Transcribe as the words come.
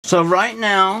So right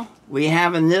now, we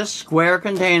have in this square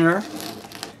container,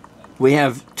 we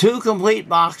have 2 complete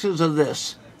boxes of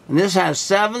this. And this has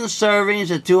 7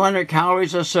 servings at 200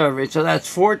 calories a serving. So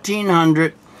that's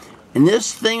 1,400. In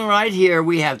this thing right here,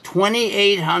 we have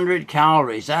 2,800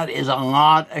 calories. That is a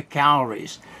lot of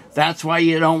calories. That's why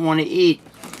you don't want to eat,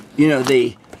 you know,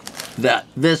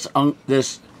 this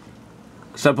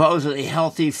supposedly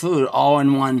healthy food all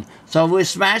in one. So we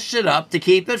smashed it up to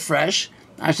keep it fresh.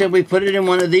 I said we put it in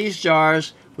one of these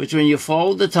jars, which when you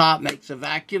fold the top makes a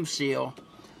vacuum seal,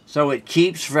 so it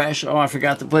keeps fresh. Oh, I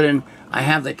forgot to put in, I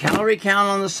have the calorie count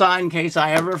on the side in case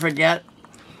I ever forget.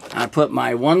 I put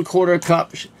my 1/4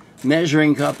 cup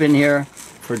measuring cup in here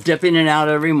for dipping it out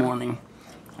every morning.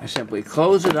 I simply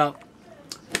close it up,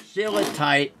 seal it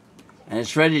tight, and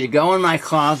it's ready to go in my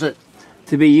closet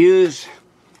to be used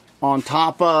on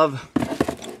top of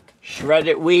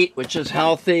shredded wheat, which is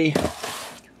healthy,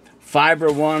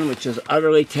 Fiber One, which is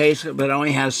utterly tasteless but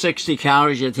only has 60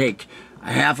 calories. You take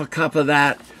a ½ cup of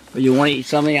that, but you want to eat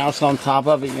something else on top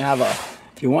of it.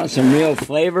 If you want some real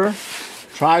flavor,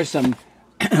 try some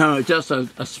just a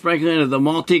sprinkling of the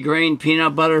multi-grain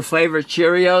peanut butter flavored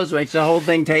Cheerios. Makes the whole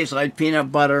thing taste like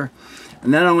peanut butter.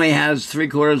 And that only has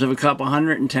 3/4 cup,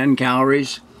 110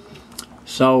 calories.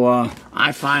 So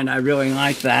I find I really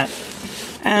like that.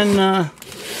 And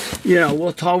you know,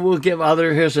 we'll give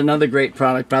other. Here's another great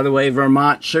product, by the way,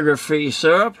 Vermont sugar-free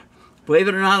syrup. Believe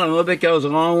it or not, a little bit goes a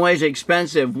long ways.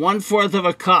 Expensive.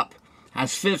 1/4 cup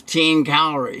has 15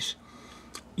 calories.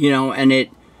 You know, and it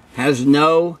has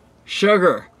no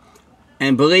sugar.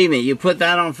 And believe me, you put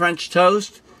that on French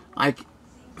toast, like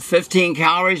 15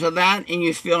 calories of that, and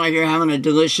you feel like you're having a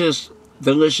delicious,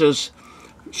 delicious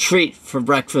treat for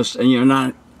breakfast, and you're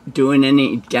not doing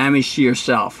any damage to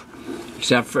yourself.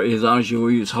 Except for as long as you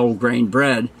use whole grain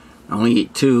bread, only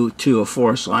eat two or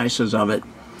 4 slices of it.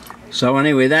 So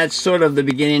anyway, that's sort of the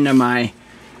beginning of my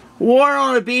war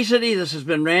on obesity. This has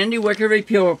been Randy Wicker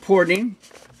reporting.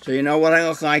 So you know what I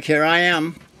look like. Here I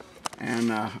am.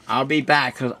 And I'll be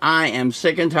back because I am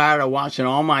sick and tired of watching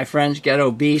all my friends get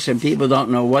obese and people don't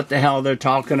know what the hell they're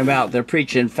talking about. They're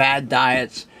preaching fad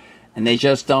diets and they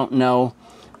just don't know.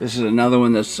 This is another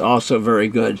one that's also very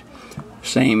good.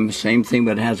 Same thing,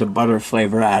 but it has a butter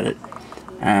flavor added.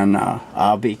 And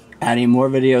I'll be adding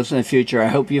more videos in the future. I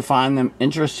hope you find them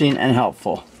interesting and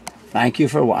helpful. Thank you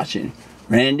for watching.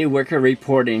 Randy Wicker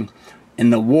reporting in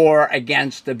the war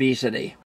against obesity.